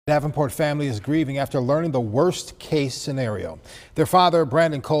Davenport family is grieving after learning the worst case scenario. Their father,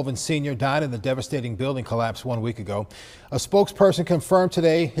 Brandon Colvin Sr., died in the devastating building collapse 1 week ago. A spokesperson confirmed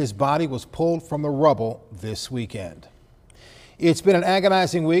today his body was pulled from the rubble this weekend. It's been an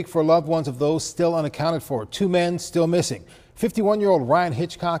agonizing week for loved ones of those still unaccounted for. Two men still missing, 51-year-old Ryan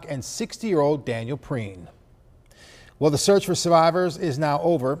Hitchcock and 60-year-old Daniel Preen. Well, the search for survivors is now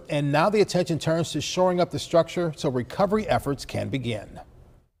over, and now the attention turns to shoring up the structure so recovery efforts can begin.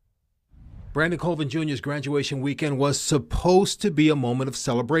 Brandon Colvin Jr.'s graduation weekend was supposed to be a moment of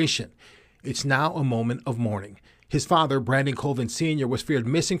celebration. It's now a moment of mourning. His father, Brandon Colvin Sr., was feared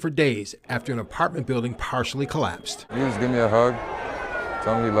missing for days after an apartment building partially collapsed. He just give me a hug,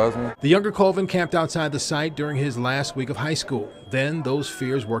 tell me he loves me. The younger Colvin camped outside the site during his last week of high school. Then those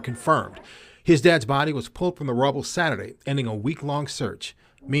fears were confirmed. His dad's body was pulled from the rubble Saturday, ending a week-long search.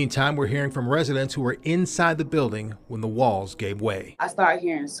 Meantime, we're hearing from residents who were inside the building when the walls gave way. I started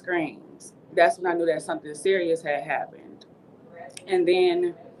hearing screams. That's when I knew that something serious had happened. And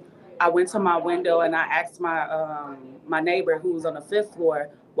then I went to my window and I asked my neighbor, who was on the 5th floor,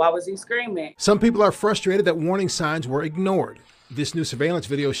 why was he screaming? Some people are frustrated that warning signs were ignored. This new surveillance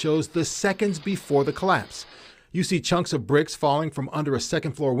video shows the seconds before the collapse. You see chunks of bricks falling from under a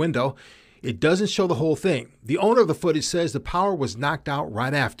second-floor window. It doesn't show the whole thing. The owner of the footage says the power was knocked out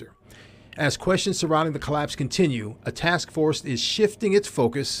right after. As questions surrounding the collapse continue, a task force is shifting its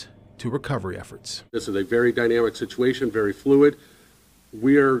focus to recovery efforts. This is a very dynamic situation, very fluid.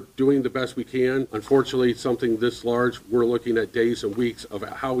 We are doing the best we can. Unfortunately, something this large, we're looking at days and weeks of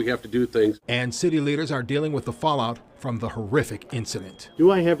how we have to do things. And city leaders are dealing with the fallout from the horrific incident.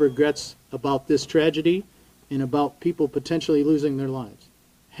 Do I have regrets about this tragedy and about people potentially losing their lives?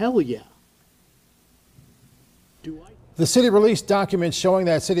 Hell yeah. Do I? The city released documents showing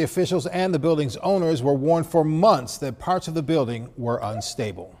that city officials and the building's owners were warned for months that parts of the building were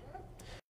unstable.